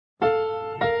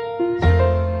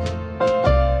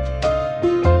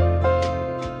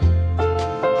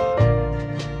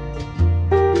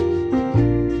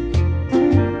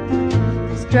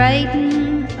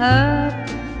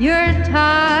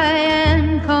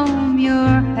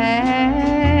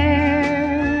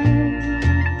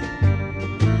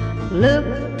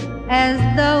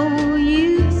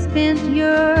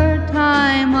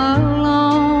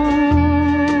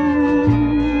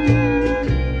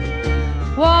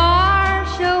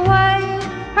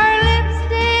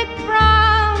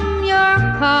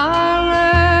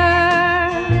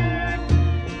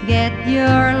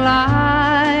your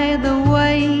lie the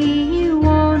way you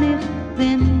want it,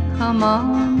 then come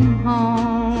on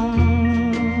home.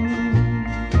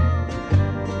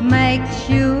 Make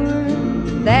sure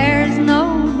there's no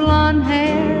blonde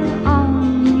hair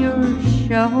on your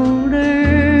shoulder.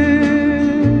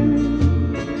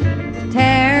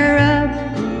 Tear up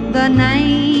the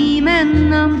name and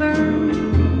number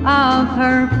of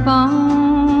her phone.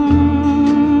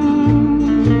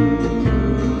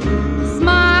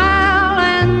 Smile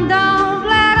and don't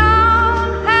let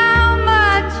on how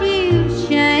much you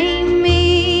shame me.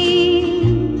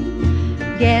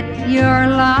 Get your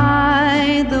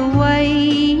lie the way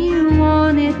you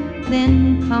want it, then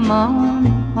come on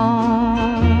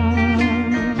home.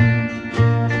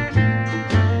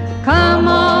 Come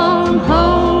on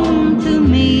home to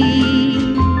me,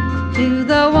 to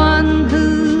the one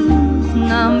who's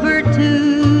number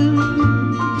two,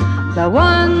 the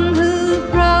one who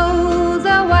throws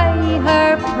away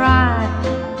her pride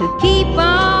to keep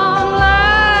on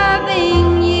loving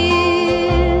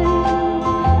you.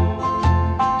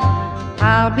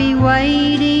 I'll be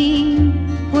waiting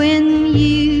when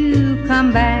you come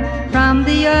back from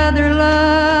the other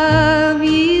love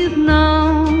you've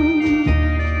known.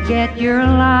 Get your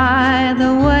lie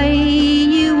the way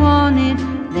you want it,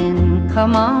 then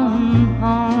come on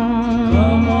home.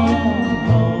 Come on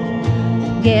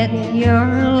home. Get your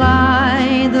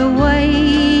lie the way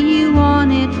you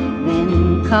want it,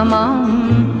 then come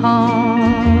on home.